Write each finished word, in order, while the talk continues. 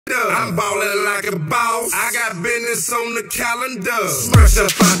I'm ballin' like a boss. I got business on the calendar. Fresh up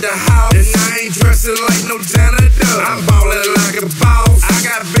out the house, and I ain't dressing like no janitor. I'm ballin' like a boss. I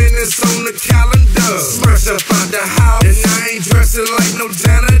got business on the calendar. Fresh up out the house, and I ain't dressing like no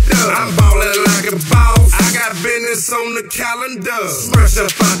janitor. I'm ballin' like a boss. I got business on the calendar. Fresh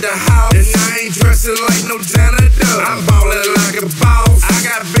up out the house, and I ain't dressing like no janitor. I'm ballin' like a boss. I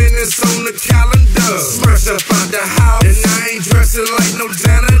got business on the calendar. Fresh up out the house, and I ain't dressing like no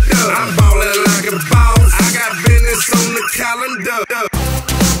janitor. I'm ballin' like a boss. I got business on the calendar.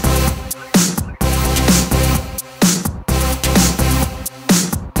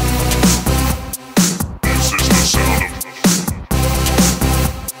 This is the sound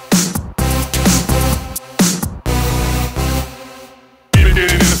of getting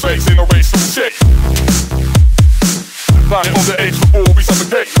in the space in a race to shake. Planet on the edge before we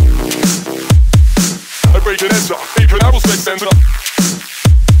suffocate. I break and enter, deep in aerospace center.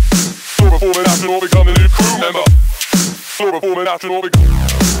 Floor before an astronaut, become a new crew member. Floor before an astronaut,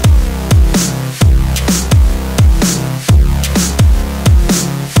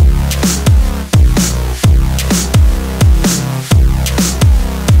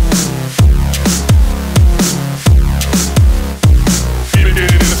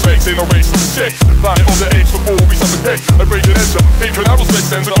 in a race to shake. Planet on the edge before we suffocate. I break and enter, deep in aerospace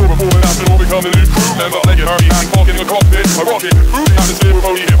center. Floor before an astronaut, become a new crew member. Legged hurry, hand parking in the cockpit. I rock it, through the atmosphere with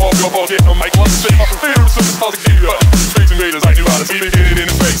only hip hop your pocket. I make one shape, I feel some nostalgic gear. Space invaders, I knew how to see. Beginning in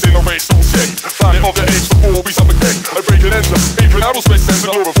a space in a race to shake. Planet on the edge before we suffocate. I break and enter, deep in aerospace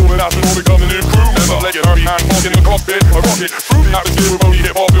center. Floor before an astronaut, become a new crew member. Legged hurry, hand parking in the cockpit. I rock it, through the atmosphere with only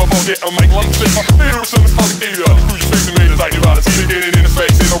hip hop your pocket. I make one shape, I feel some nostalgic gear. Space invaders, I knew how to see. Beginning in a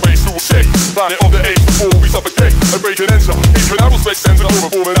space in a race to shake. Planet of the edge before we suffocate. I break and enter, deep in aerospace center. Floor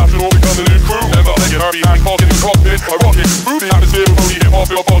before an astronaut, become a new crew member. Legged hurry, hand parking in the cockpit. I rock it, through the atmosphere with only hip hop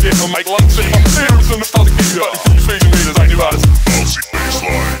your pocket. I make one shape, I feel some nostalgic gear. Space invaders, I knew how to see.